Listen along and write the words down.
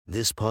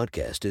This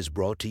podcast is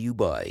brought to you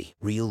by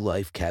Real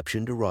Life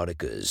Captioned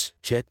Eroticas.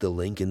 Check the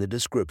link in the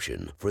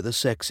description for the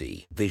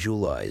sexy,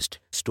 visualized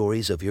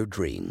stories of your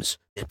dreams.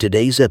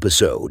 Today's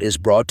episode is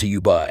brought to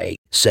you by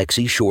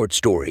Sexy Short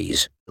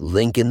Stories.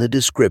 Link in the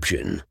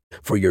description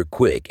for your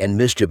quick and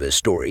mischievous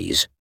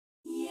stories.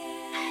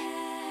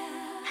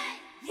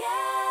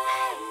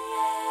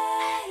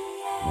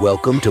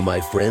 Welcome to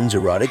my friend's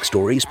Erotic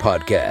Stories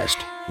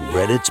podcast,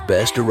 Reddit's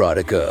Best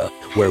Erotica,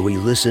 where we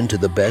listen to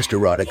the best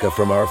erotica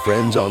from our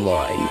friends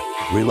online.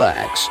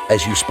 Relax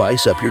as you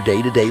spice up your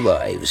day-to-day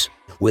lives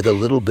with a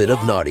little bit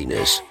of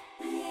naughtiness.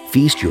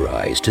 Feast your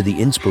eyes to the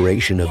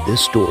inspiration of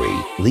this story,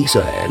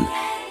 Lisa Ann.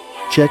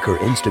 Check her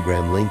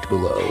Instagram linked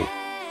below.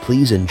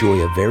 Please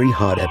enjoy a very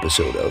hot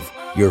episode of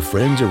Your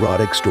Friend's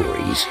Erotic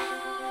Stories.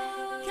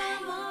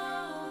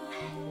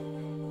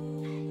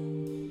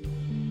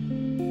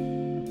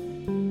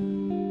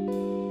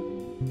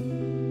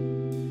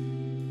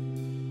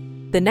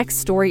 The next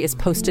story is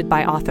posted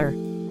by author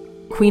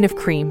Queen of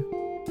Cream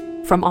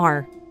from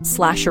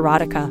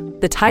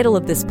r/erotica. The title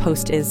of this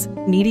post is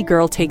Needy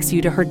Girl Takes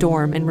You to Her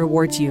Dorm and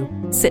Rewards You.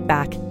 Sit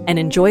back and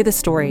enjoy the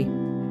story.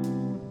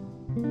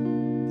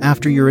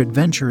 After your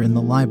adventure in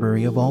the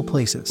library of all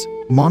places,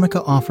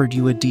 Monica offered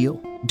you a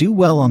deal. Do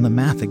well on the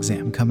math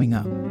exam coming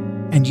up,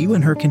 and you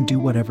and her can do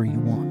whatever you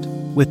want.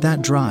 With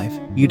that drive,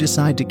 you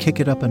decide to kick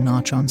it up a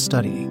notch on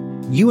studying.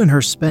 You and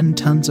her spend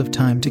tons of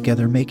time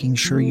together making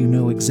sure you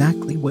know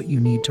exactly what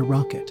you need to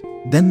rock it.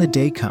 Then the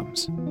day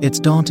comes. It's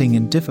daunting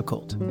and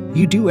difficult.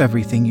 You do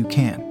everything you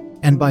can,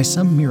 and by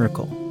some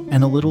miracle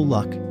and a little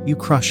luck, you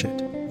crush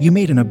it. You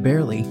made an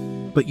barely,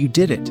 but you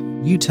did it.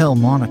 You tell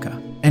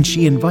Monica, and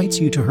she invites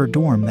you to her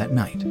dorm that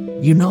night.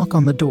 You knock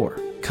on the door.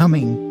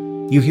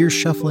 Coming. You hear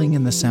shuffling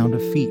and the sound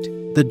of feet.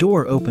 The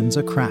door opens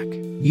a crack.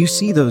 You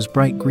see those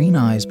bright green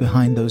eyes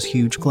behind those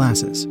huge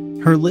glasses.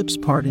 Her lips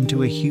part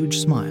into a huge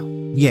smile.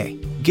 Yay,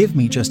 give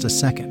me just a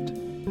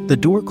second. The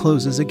door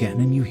closes again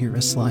and you hear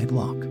a slide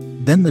lock.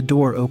 Then the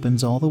door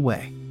opens all the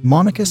way.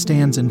 Monica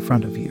stands in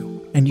front of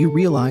you, and you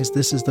realize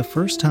this is the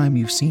first time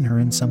you've seen her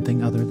in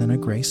something other than a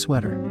gray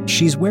sweater.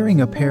 She's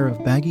wearing a pair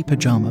of baggy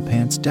pajama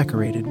pants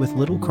decorated with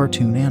little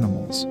cartoon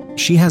animals.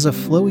 She has a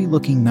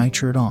flowy-looking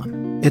nightshirt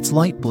on. It's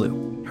light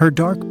blue. Her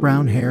dark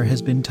brown hair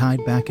has been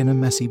tied back in a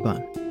messy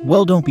bun.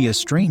 Well, don't be a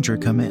stranger,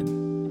 come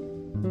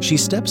in. She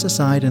steps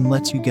aside and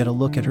lets you get a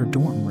look at her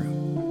dorm room.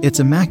 It's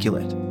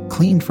immaculate,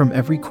 cleaned from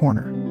every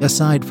corner.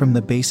 Aside from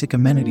the basic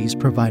amenities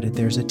provided,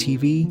 there's a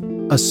TV,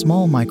 a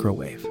small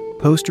microwave,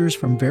 posters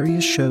from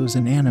various shows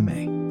and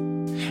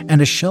anime, and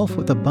a shelf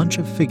with a bunch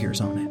of figures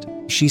on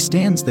it. She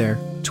stands there,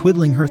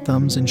 twiddling her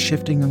thumbs and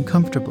shifting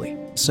uncomfortably.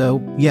 So,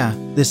 yeah,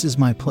 this is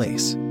my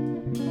place.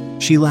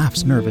 She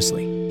laughs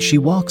nervously. She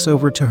walks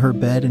over to her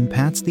bed and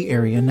pats the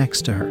area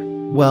next to her.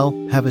 Well,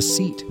 have a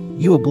seat.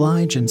 You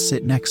oblige and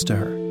sit next to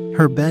her.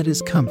 Her bed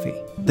is comfy.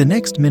 The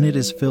next minute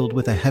is filled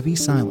with a heavy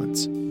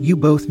silence. You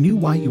both knew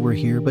why you were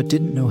here but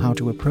didn't know how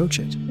to approach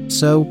it.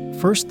 So,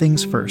 first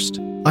things first,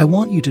 I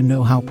want you to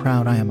know how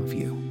proud I am of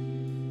you.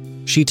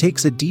 She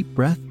takes a deep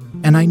breath,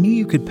 and I knew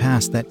you could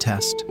pass that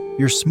test.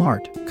 You're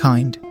smart,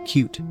 kind,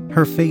 cute.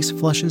 Her face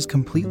flushes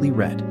completely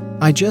red.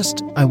 I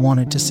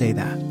wanted to say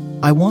that.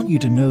 I want you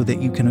to know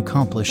that you can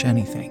accomplish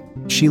anything.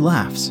 She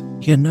laughs.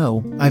 You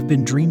know, I've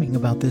been dreaming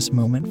about this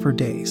moment for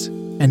days,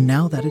 and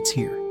now that it's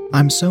here,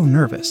 I'm so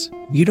nervous.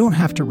 You don't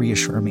have to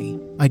reassure me.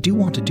 I do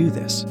want to do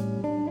this.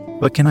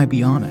 But can I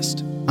be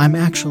honest? I'm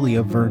actually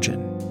a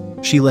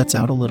virgin. She lets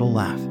out a little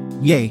laugh.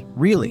 Yay,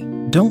 really?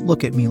 Don't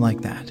look at me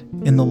like that.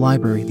 In the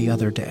library the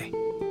other day,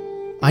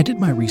 I did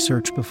my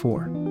research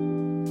before.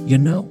 You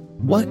know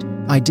what?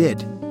 I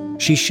did.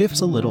 She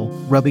shifts a little,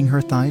 rubbing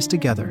her thighs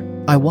together.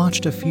 I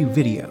watched a few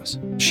videos.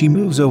 She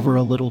moves over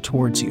a little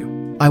towards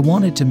you. I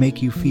wanted to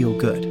make you feel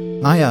good.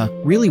 I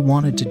really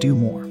wanted to do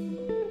more.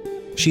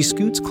 She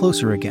scoots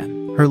closer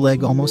again, her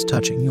leg almost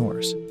touching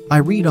yours. I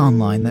read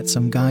online that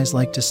some guys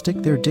like to stick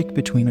their dick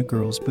between a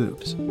girl's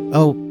boobs.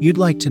 Oh, you'd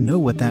like to know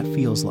what that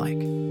feels like?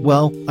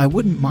 Well, I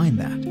wouldn't mind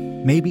that.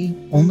 Maybe,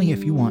 only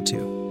if you want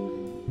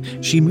to.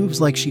 She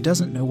moves like she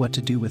doesn't know what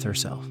to do with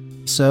herself.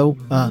 So,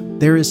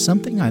 there is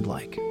something I'd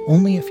like,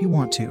 only if you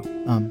want to.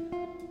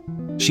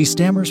 She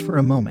stammers for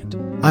a moment.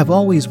 I've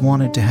always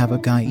wanted to have a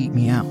guy eat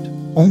me out.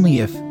 Only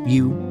if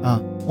you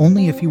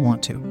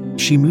want to.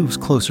 She moves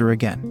closer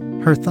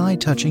again, her thigh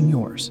touching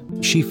yours.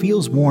 She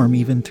feels warm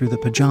even through the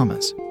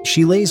pajamas.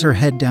 She lays her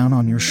head down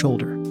on your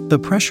shoulder. The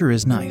pressure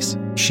is nice.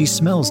 She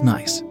smells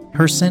nice,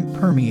 her scent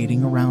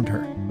permeating around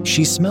her.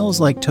 She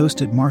smells like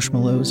toasted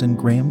marshmallows and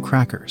graham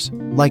crackers,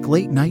 like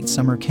late-night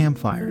summer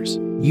campfires.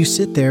 You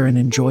sit there and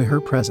enjoy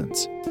her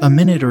presence. A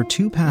minute or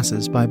two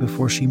passes by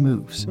before she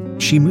moves.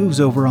 She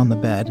moves over on the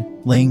bed,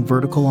 laying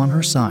vertical on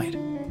her side.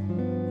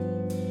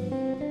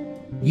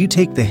 You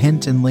take the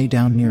hint and lay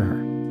down near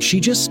her. She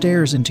just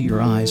stares into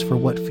your eyes for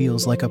what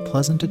feels like a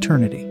pleasant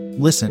eternity.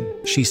 Listen,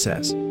 she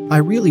says. I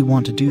really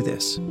want to do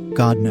this.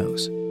 God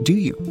knows. Do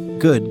you?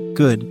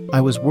 Good.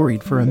 I was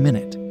worried for a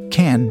minute.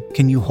 Can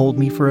you hold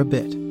me for a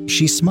bit?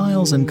 She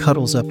smiles and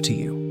cuddles up to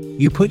you.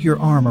 You put your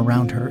arm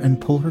around her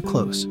and pull her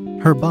close.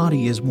 Her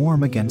body is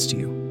warm against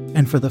you,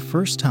 and for the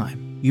first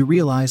time, you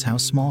realize how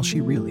small she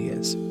really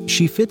is.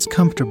 She fits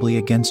comfortably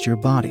against your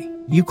body.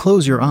 You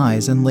close your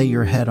eyes and lay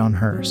your head on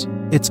hers.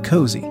 It's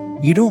cozy.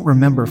 You don't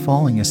remember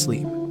falling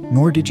asleep,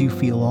 nor did you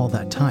feel all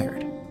that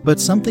tired. But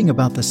something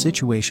about the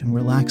situation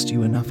relaxed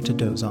you enough to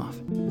doze off.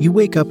 You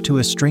wake up to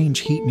a strange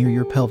heat near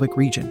your pelvic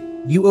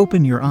region. You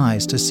open your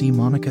eyes to see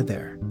Monica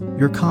there,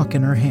 your cock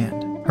in her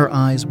hand, her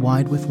eyes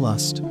wide with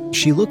lust.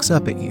 She looks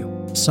up at you.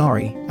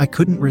 Sorry, I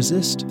couldn't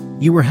resist.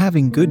 You were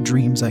having good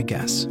dreams, I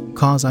guess,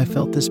 'cause I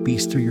felt this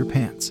beast through your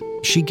pants.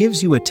 She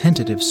gives you a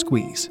tentative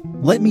squeeze.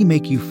 Let me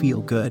make you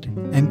feel good,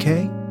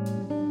 MK?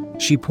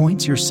 She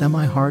points your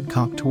semi-hard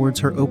cock towards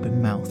her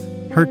open mouth.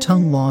 Her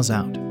tongue laws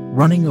out,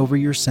 running over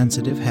your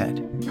sensitive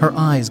head. Her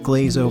eyes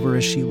glaze over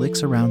as she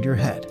licks around your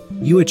head.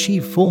 You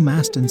achieve full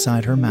mast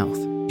inside her mouth.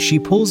 She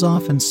pulls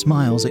off and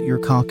smiles at your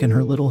cock in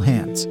her little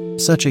hands.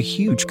 Such a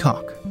huge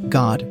cock.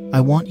 God,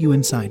 I want you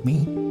inside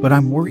me, but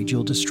I'm worried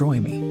you'll destroy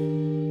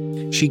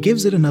me. She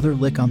gives it another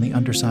lick on the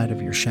underside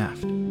of your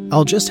shaft.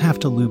 I'll just have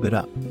to lube it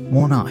up,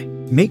 won't I?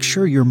 Make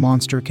sure your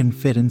monster can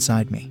fit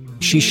inside me.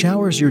 She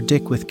showers your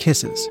dick with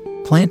kisses,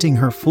 planting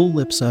her full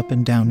lips up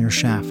and down your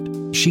shaft.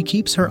 She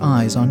keeps her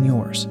eyes on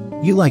yours.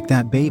 You like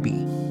that,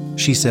 baby?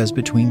 She says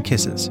between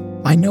kisses.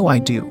 I know I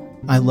do.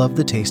 I love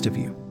the taste of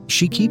you.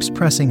 She keeps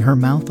pressing her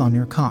mouth on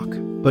your cock,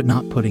 but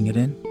not putting it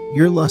in.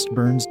 Your lust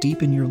burns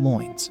deep in your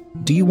loins.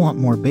 Do you want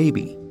more,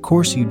 baby?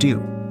 Course you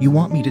do. You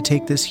want me to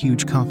take this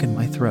huge cock in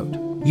my throat.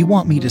 You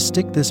want me to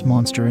stick this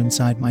monster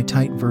inside my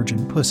tight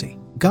virgin pussy.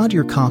 God,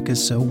 your cock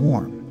is so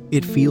warm.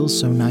 It feels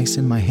so nice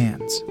in my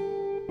hands.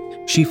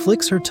 She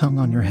flicks her tongue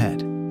on your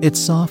head. It's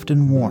soft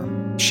and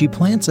warm. She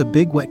plants a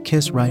big wet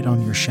kiss right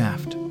on your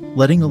shaft,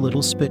 letting a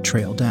little spit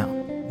trail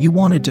down. You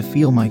wanted to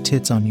feel my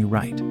tits on you,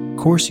 right?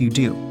 Course you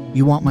do.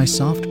 You want my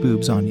soft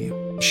boobs on you.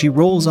 She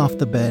rolls off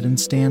the bed and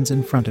stands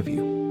in front of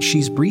you.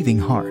 She's breathing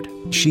hard.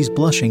 She's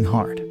blushing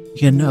hard.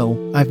 You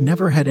know, I've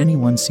never had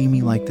anyone see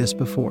me like this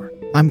before.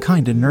 I'm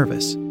kinda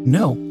nervous.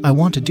 No, I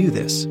want to do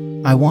this.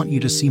 I want you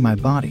to see my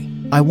body.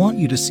 I want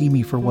you to see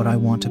me for what I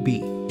want to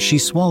be. She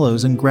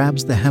swallows and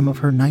grabs the hem of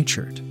her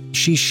nightshirt.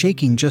 She's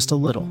shaking just a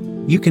little.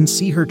 You can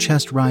see her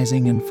chest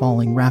rising and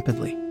falling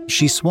rapidly.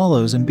 She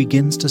swallows and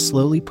begins to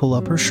slowly pull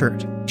up her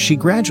shirt. She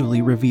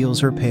gradually reveals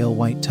her pale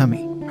white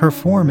tummy. Her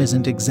form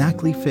isn't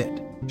exactly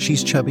fit.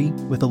 She's chubby,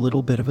 with a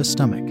little bit of a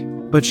stomach,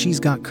 but she's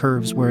got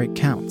curves where it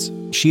counts.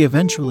 She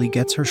eventually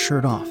gets her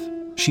shirt off.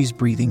 She's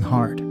breathing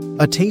hard.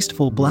 A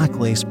tasteful black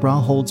lace bra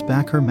holds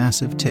back her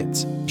massive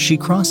tits. She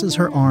crosses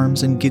her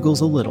arms and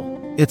giggles a little.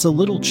 It's a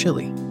little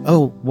chilly.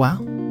 Oh, wow.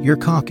 Your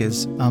cock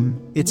is,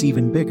 it's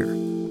even bigger.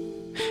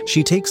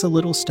 She takes a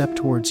little step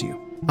towards you.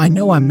 I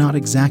know I'm not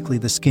exactly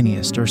the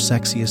skinniest or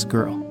sexiest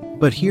girl,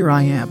 but here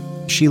I am.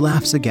 She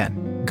laughs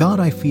again. God,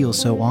 I feel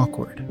so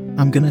awkward.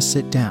 I'm gonna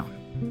sit down.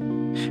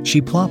 She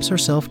plops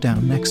herself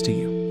down next to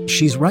you.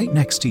 She's right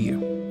next to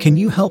you. Can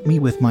you help me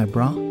with my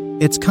bra?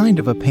 It's kind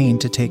of a pain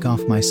to take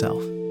off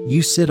myself.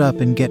 You sit up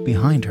and get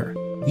behind her.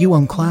 You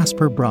unclasp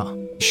her bra.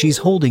 She's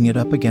holding it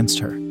up against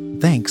her.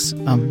 Thanks,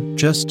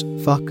 just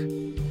fuck.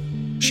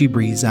 She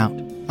breathes out.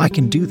 I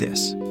can do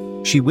this.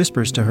 She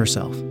whispers to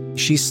herself.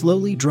 She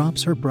slowly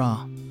drops her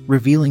bra,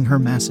 revealing her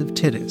massive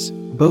titties.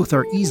 Both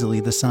are easily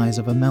the size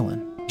of a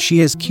melon. She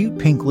has cute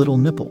pink little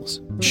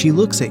nipples. She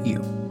looks at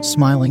you,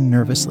 smiling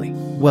nervously.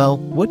 Well,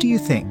 what do you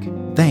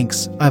think?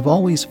 Thanks, I've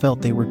always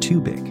felt they were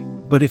too big.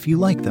 But if you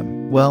like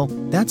them, well,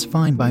 that's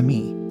fine by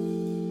me.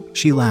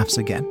 She laughs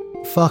again.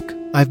 Fuck,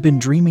 I've been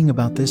dreaming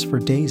about this for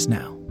days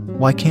now.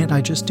 Why can't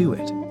I just do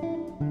it?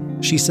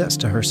 She says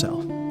to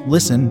herself.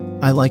 Listen,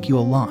 I like you a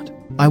lot.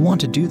 I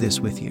want to do this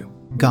with you.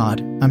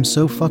 God, I'm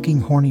so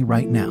fucking horny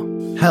right now.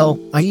 Hell,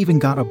 I even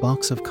got a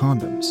box of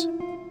condoms.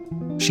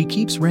 She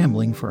keeps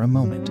rambling for a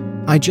moment.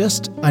 I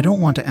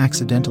don't want to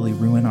accidentally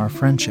ruin our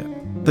friendship.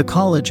 The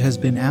college has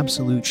been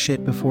absolute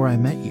shit before I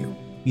met you.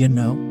 You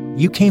know,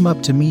 you came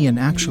up to me and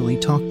actually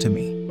talked to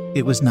me.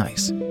 It was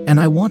nice, and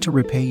I want to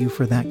repay you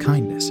for that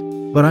kindness,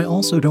 but I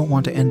also don't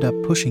want to end up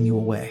pushing you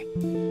away.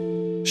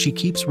 She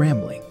keeps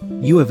rambling.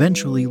 You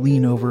eventually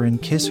lean over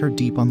and kiss her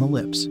deep on the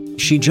lips.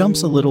 She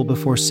jumps a little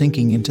before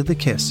sinking into the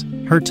kiss.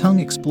 Her tongue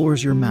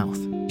explores your mouth.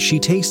 She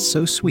tastes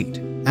so sweet.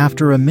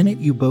 After a minute,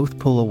 you both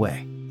pull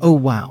away. Oh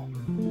wow.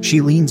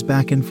 She leans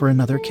back in for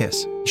another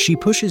kiss. She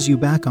pushes you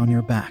back on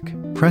your back,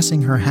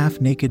 pressing her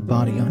half-naked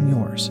body on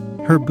yours.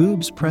 Her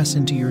boobs press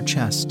into your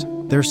chest.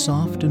 They're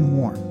soft and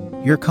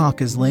warm. Your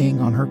cock is laying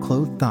on her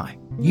clothed thigh.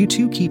 You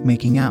two keep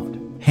making out,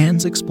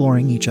 hands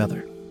exploring each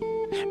other.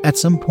 At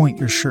some point,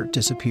 your shirt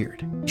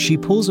disappeared. She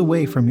pulls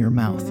away from your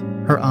mouth,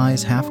 her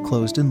eyes half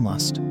closed in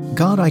lust.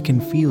 God, I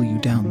can feel you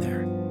down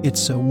there.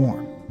 It's so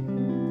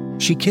warm.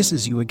 She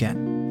kisses you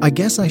again. I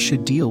guess I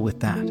should deal with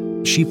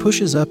that. She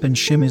pushes up and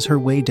shimmies her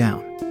way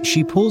down.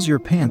 She pulls your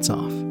pants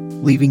off,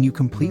 leaving you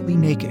completely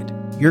naked.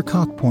 Your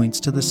cock points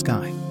to the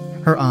sky.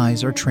 Her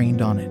eyes are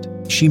trained on it.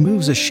 She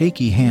moves a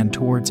shaky hand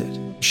towards it.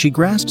 She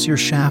grasps your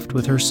shaft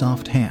with her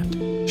soft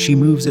hand. She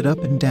moves it up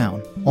and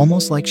down,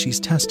 almost like she's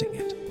testing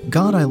it.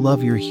 God, I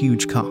love your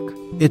huge cock.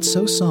 It's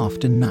so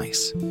soft and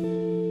nice.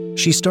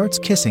 She starts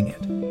kissing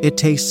it. It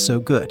tastes so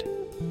good.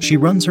 She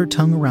runs her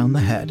tongue around the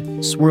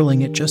head,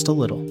 swirling it just a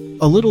little.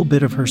 A little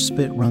bit of her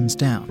spit runs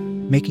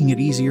down, making it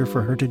easier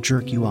for her to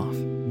jerk you off.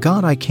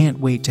 God, I can't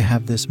wait to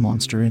have this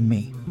monster in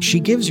me. She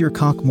gives your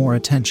cock more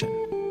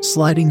attention,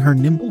 sliding her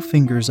nimble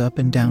fingers up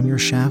and down your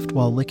shaft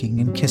while licking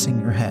and kissing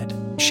your head.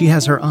 She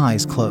has her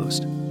eyes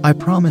closed. I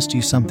promised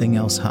you something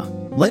else, huh?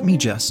 Let me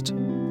just.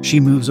 She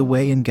moves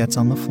away and gets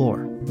on the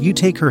floor. You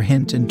take her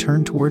hint and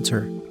turn towards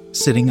her,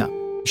 sitting up.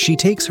 She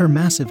takes her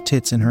massive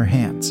tits in her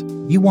hands.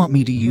 You want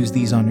me to use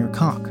these on your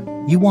cock?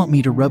 You want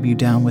me to rub you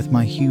down with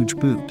my huge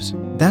boobs?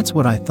 That's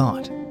what I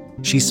thought.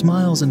 She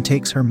smiles and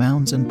takes her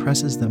mounds and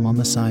presses them on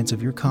the sides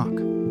of your cock.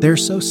 They're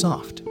so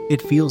soft,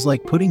 it feels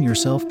like putting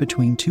yourself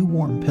between two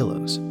warm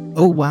pillows.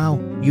 Oh wow,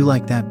 you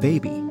like that,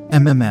 baby?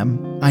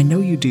 I know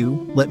you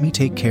do. Let me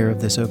take care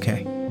of this,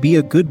 okay? Be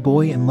a good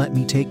boy and let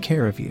me take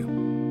care of you.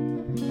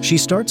 She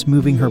starts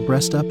moving her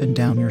breast up and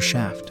down your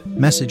shaft,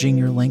 messaging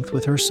your length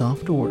with her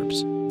soft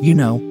orbs. You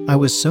know, I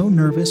was so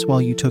nervous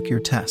while you took your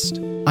test.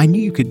 I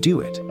knew you could do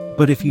it,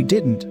 but if you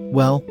didn't,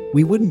 well,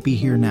 we wouldn't be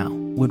here now,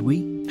 would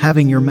we?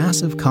 Having your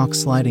massive cock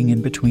sliding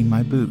in between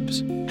my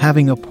boobs.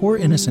 Having a poor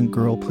innocent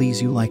girl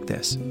please you like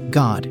this.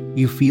 God,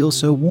 you feel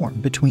so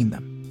warm between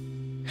them.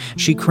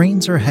 She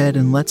cranes her head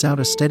and lets out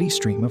a steady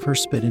stream of her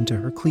spit into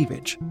her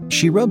cleavage.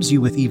 She rubs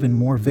you with even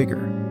more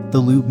vigor, the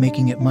lube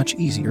making it much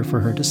easier for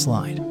her to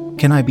slide.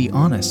 Can I be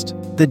honest?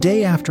 The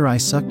day after I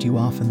sucked you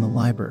off in the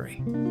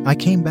library, I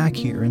came back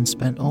here and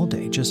spent all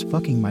day just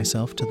fucking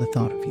myself to the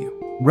thought of you.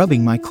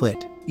 Rubbing my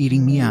clit,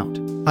 eating me out.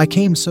 I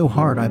came so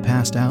hard I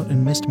passed out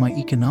and missed my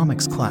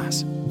economics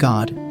class.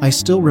 God, I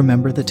still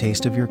remember the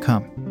taste of your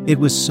cum. It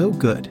was so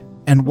good.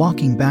 And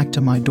walking back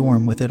to my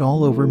dorm with it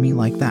all over me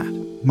like that.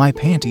 My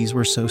panties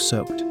were so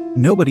soaked.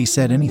 Nobody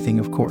said anything,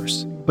 of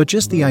course, but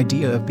just the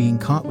idea of being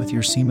caught with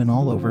your semen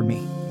all over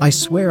me. I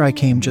swear I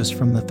came just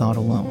from the thought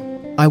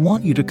alone. I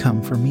want you to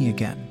come for me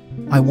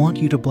again. I want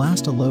you to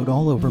blast a load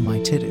all over my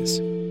titties.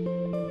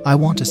 I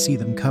want to see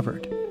them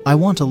covered. I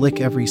want to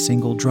lick every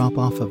single drop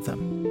off of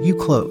them. You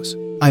close.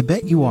 I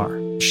bet you are.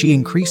 She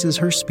increases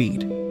her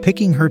speed,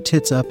 picking her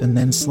tits up and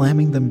then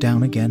slamming them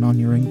down again on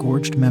your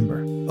engorged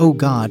member. Oh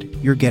God,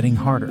 you're getting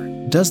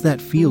harder. Does that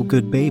feel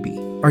good, baby?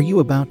 Are you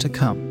about to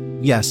come?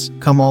 Yes,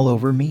 come all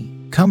over me.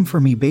 Come for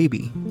me,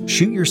 baby.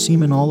 Shoot your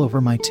semen all over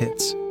my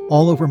tits,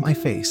 all over my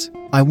face.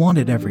 I want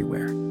it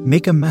everywhere.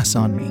 Make a mess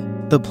on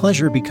me. The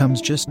pleasure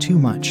becomes just too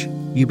much.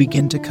 You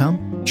begin to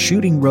come,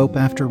 shooting rope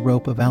after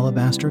rope of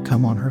alabaster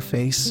cum on her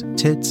face,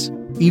 tits,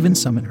 even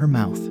some in her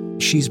mouth.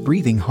 She's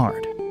breathing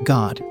hard.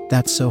 God,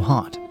 that's so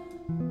hot.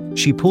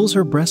 She pulls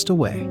her breast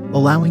away,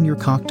 allowing your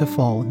cock to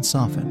fall and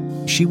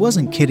soften. She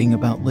wasn't kidding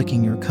about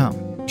licking your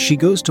cum. She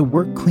goes to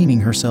work cleaning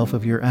herself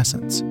of your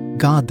essence.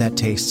 God, that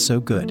tastes so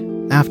good.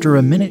 After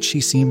a minute, she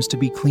seems to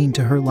be clean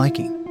to her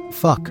liking.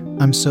 Fuck,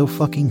 I'm so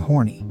fucking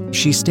horny.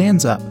 She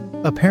stands up,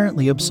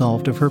 apparently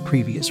absolved of her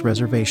previous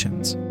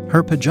reservations.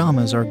 Her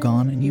pajamas are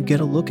gone and you get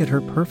a look at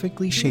her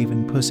perfectly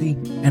shaven pussy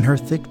and her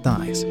thick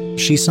thighs.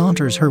 She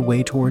saunters her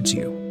way towards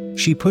you.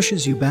 She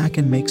pushes you back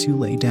and makes you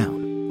lay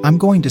down. I'm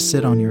going to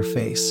sit on your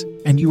face,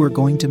 and you are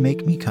going to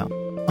make me come.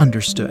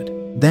 Understood.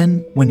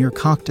 Then, when your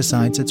cock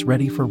decides it's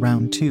ready for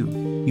round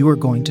 2, you are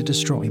going to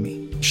destroy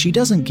me. She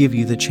doesn't give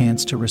you the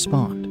chance to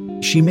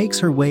respond. She makes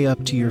her way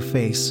up to your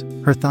face,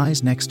 her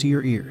thighs next to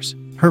your ears.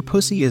 Her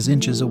pussy is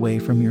inches away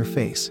from your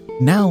face.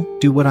 Now,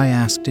 do what I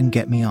asked and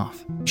get me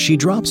off. She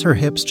drops her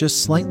hips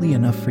just slightly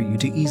enough for you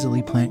to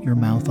easily plant your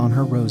mouth on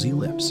her rosy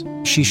lips.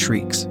 She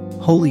shrieks,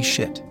 "Holy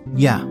shit.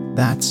 Yeah,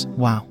 that's,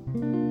 wow."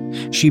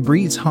 She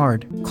breathes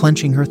hard,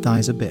 clenching her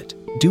thighs a bit.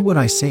 Do what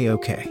I say,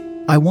 okay?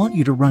 I want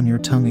you to run your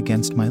tongue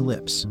against my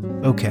lips.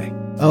 Okay.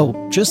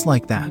 Oh, just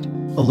like that.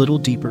 A little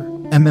deeper.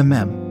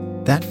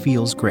 That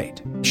feels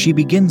great. She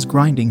begins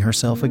grinding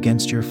herself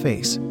against your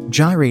face,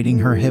 gyrating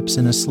her hips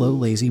in a slow,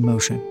 lazy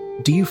motion.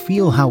 Do you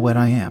feel how wet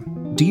I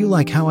am? Do you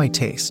like how I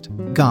taste?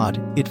 God,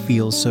 it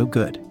feels so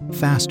good.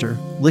 Faster,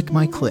 lick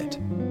my clit.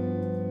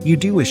 You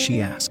do as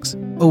she asks.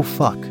 Oh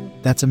fuck,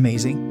 that's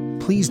amazing.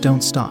 Please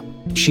don't stop.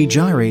 She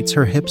gyrates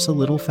her hips a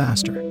little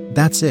faster.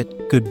 That's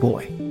it, good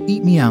boy.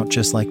 Eat me out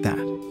just like that.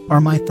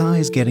 Are my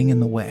thighs getting in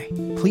the way?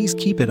 Please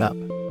keep it up.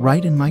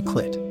 Right in my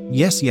clit.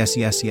 Yes.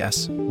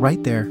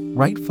 Right there,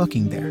 right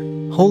fucking there.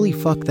 Holy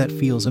fuck, that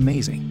feels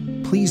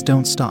amazing. Please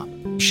don't stop.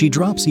 She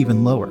drops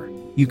even lower.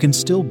 You can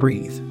still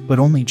breathe, but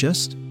only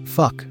just,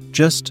 fuck,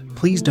 just,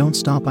 please don't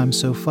stop, I'm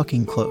so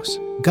fucking close.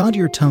 God,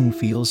 your tongue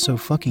feels so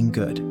fucking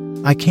good.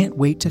 I can't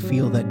wait to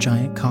feel that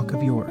giant cock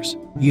of yours.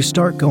 You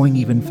start going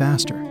even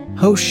faster.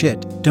 Oh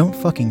shit, don't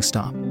fucking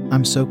stop.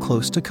 I'm so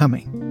close to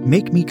coming.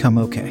 Make me come,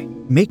 okay?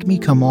 Make me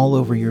come all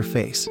over your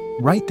face.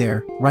 Right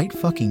there, right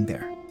fucking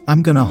there.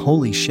 I'm gonna,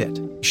 holy shit.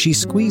 She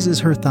squeezes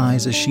her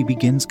thighs as she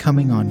begins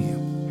coming on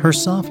you. Her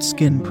soft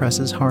skin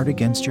presses hard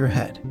against your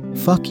head.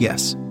 Fuck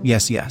yes.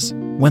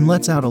 When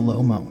lets out a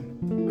low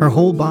moan. Her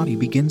whole body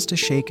begins to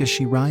shake as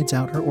she rides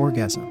out her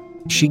orgasm.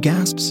 She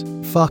gasps,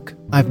 fuck,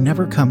 I've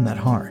never come that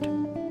hard.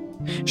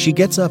 She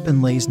gets up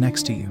and lays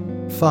next to you.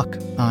 Fuck,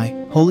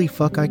 holy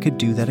fuck, I could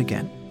do that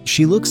again.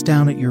 She looks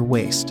down at your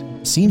waist.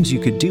 Seems you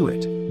could do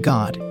it.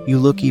 God, you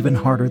look even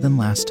harder than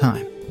last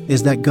time.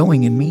 Is that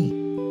going in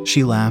me?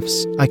 She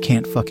laughs. I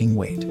can't fucking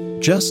wait.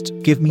 Just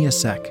give me a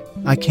sec.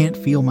 I can't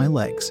feel my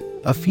legs.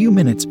 A few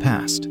minutes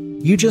passed.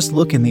 You just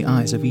look in the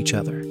eyes of each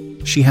other.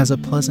 She has a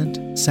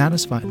pleasant,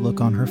 satisfied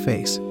look on her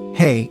face.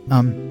 Hey,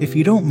 if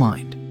you don't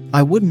mind,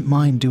 I wouldn't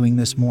mind doing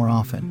this more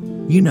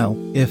often. You know,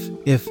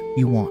 if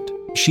you want.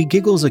 She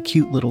giggles a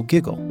cute little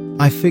giggle.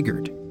 I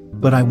figured,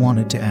 but I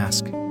wanted to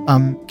ask.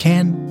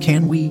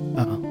 Can we,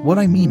 what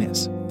I mean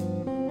is,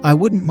 I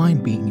wouldn't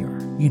mind being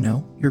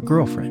your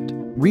girlfriend.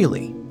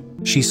 Really?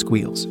 She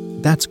squeals.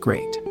 That's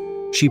great.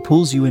 She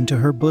pulls you into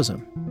her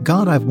bosom.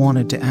 God, I've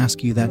wanted to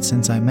ask you that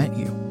since I met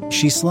you.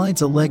 She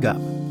slides a leg up,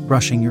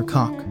 brushing your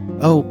cock.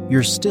 Oh,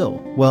 you're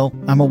still, well,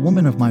 I'm a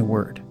woman of my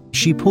word.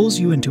 She pulls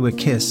you into a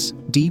kiss,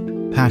 deep,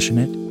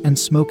 passionate, and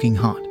smoking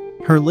hot.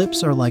 Her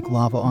lips are like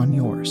lava on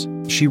yours.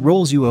 She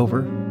rolls you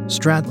over,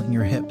 straddling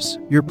your hips,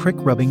 your prick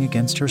rubbing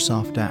against her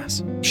soft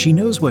ass. She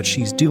knows what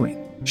she's doing.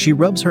 She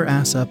rubs her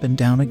ass up and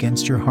down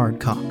against your hard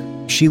cock.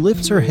 She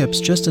lifts her hips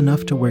just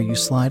enough to where you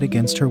slide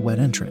against her wet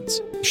entrance.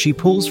 She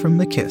pulls from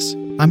the kiss.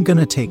 I'm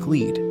gonna take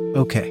lead,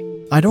 okay?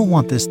 I don't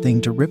want this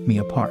thing to rip me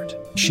apart.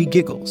 She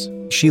giggles.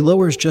 She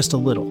lowers just a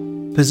little,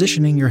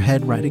 positioning your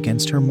head right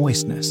against her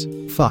moistness.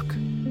 Fuck,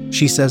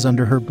 she says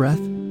under her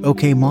breath.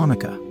 Okay,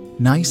 Monica.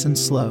 Nice and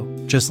slow,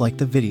 just like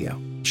the video.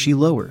 She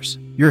lowers,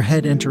 your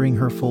head entering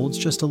her folds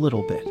just a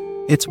little bit.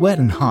 It's wet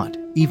and hot,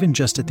 even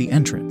just at the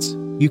entrance.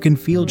 You can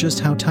feel just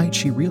how tight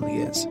she really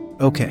is.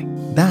 Okay,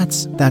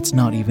 that's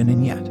not even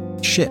in yet.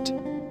 Shit.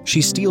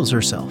 She steels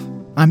herself.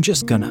 I'm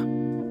just gonna.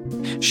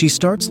 She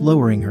starts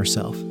lowering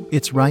herself.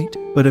 It's right,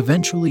 but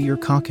eventually your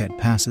cockhead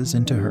passes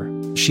into her.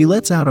 She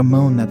lets out a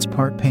moan that's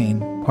part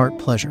pain, part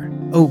pleasure.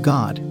 Oh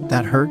God,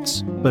 that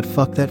hurts, but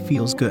fuck, that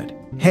feels good.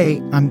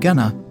 Hey, I'm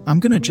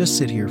gonna just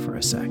sit here for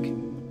a sec.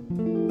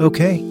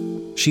 Okay.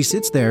 She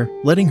sits there,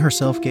 letting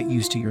herself get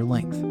used to your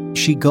length.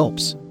 She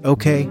gulps.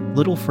 Okay,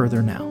 little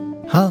further now.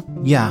 Huh?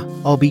 Yeah,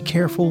 I'll be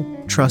careful.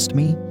 Trust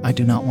me, I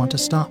do not want to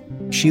stop.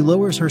 She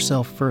lowers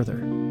herself further,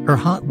 her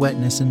hot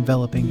wetness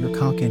enveloping your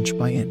cock inch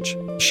by inch.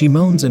 She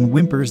moans and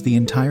whimpers the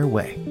entire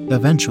way.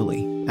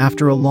 Eventually,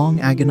 after a long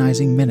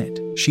agonizing minute,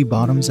 she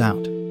bottoms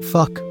out.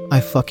 Fuck, I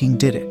fucking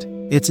did it.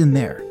 It's in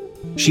there.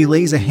 She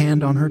lays a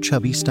hand on her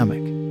chubby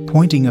stomach,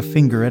 pointing a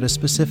finger at a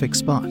specific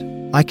spot.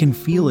 I can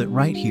feel it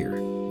right here.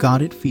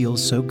 God, it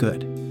feels so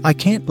good. I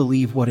can't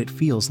believe what it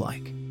feels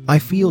like. I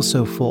feel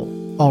so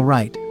full. All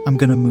right, I'm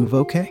gonna move,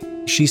 okay?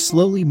 She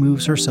slowly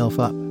moves herself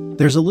up.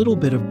 There's a little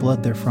bit of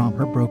blood there from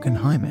her broken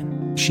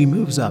hymen. She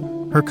moves up,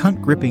 her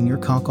cunt gripping your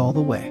cock all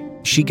the way.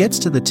 She gets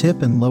to the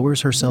tip and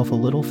lowers herself a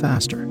little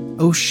faster.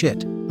 Oh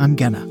shit, I'm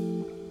gonna.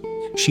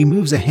 She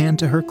moves a hand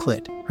to her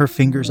clit, her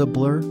fingers a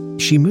blur.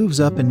 She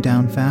moves up and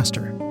down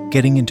faster,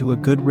 getting into a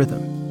good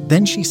rhythm.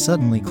 Then she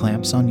suddenly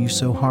clamps on you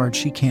so hard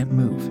she can't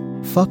move.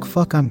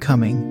 Fuck, I'm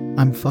coming.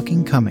 I'm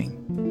fucking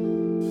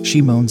coming.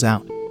 She moans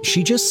out.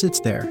 She just sits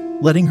there,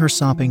 letting her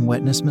sopping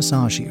wetness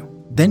massage you.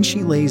 Then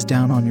she lays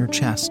down on your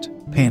chest,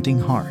 panting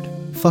hard.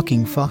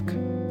 Fucking fuck.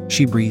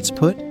 She breathes.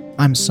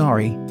 I'm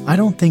sorry, I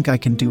don't think I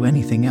can do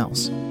anything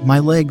else. My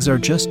legs are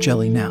just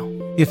jelly now.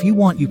 If you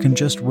want, you can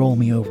just roll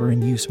me over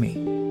and use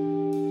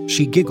me.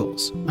 She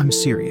giggles. I'm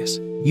serious.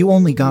 You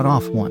only got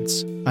off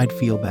once. I'd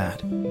feel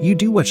bad. You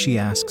do what she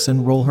asks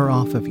and roll her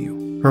off of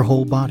you. Her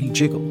whole body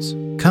jiggles.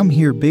 Come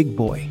here, big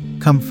boy.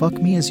 Come fuck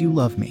me as you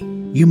love me.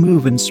 You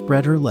move and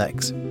spread her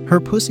legs. Her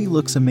pussy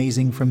looks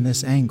amazing from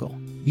this angle.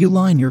 You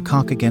line your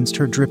cock against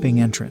her dripping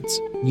entrance.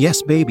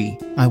 Yes, baby,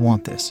 I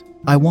want this.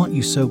 I want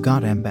you so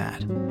goddamn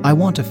bad. I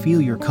want to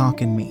feel your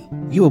cock in me.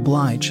 You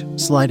oblige,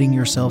 sliding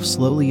yourself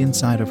slowly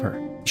inside of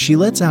her. She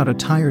lets out a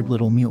tired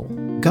little mule.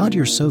 God,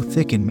 you're so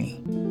thick in me.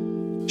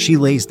 She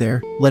lays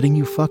there, letting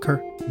you fuck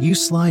her. You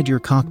slide your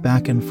cock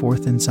back and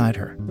forth inside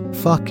her.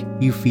 Fuck,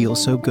 you feel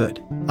so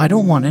good. I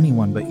don't want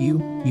anyone but you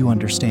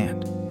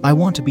understand. I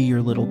want to be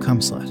your little cum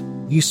slut.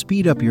 You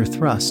speed up your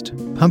thrust,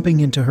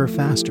 pumping into her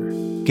faster,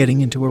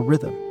 getting into a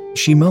rhythm.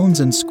 She moans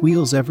and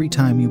squeals every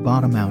time you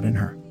bottom out in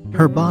her.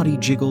 Her body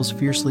jiggles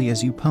fiercely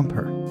as you pump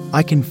her.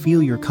 I can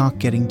feel your cock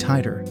getting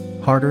tighter,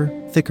 harder,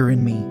 thicker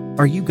in me.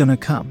 Are you gonna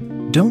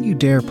come? Don't you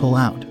dare pull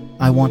out.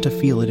 I want to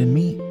feel it in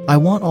me. I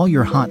want all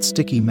your hot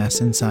sticky mess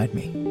inside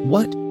me.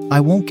 What? I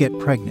won't get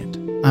pregnant.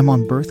 I'm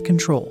on birth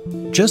control.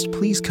 Just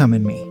please come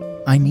in me.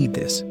 I need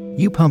this.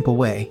 You pump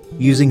away,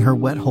 using her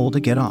wet hole to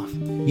get off.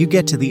 You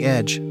get to the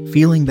edge,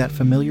 feeling that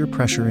familiar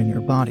pressure in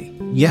your body.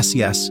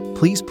 Yes,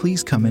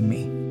 please come in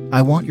me.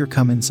 I want your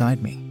cum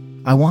inside me.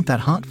 I want that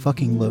hot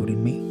fucking load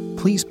in me.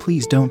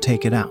 Please don't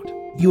take it out.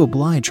 You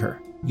oblige her.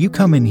 You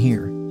come in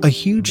here, a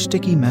huge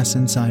sticky mess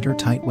inside her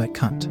tight wet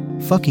cunt.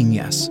 Fucking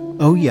yes.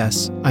 Oh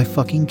yes, I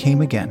fucking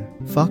came again.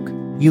 Fuck.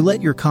 You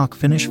let your cock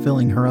finish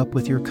filling her up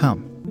with your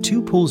cum.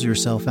 2 pulls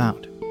yourself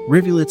out.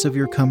 Rivulets of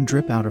your cum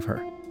drip out of her.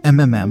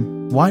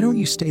 Why don't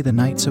you stay the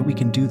night so we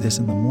can do this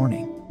in the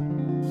morning?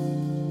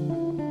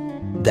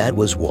 That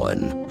was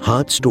one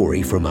hot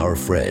story from our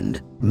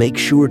friend. Make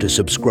sure to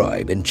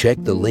subscribe and check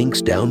the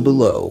links down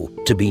below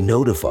to be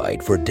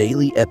notified for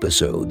daily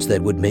episodes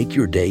that would make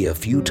your day a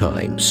few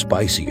times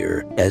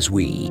spicier as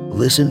we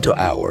listen to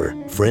our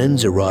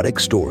friends' erotic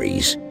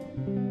stories.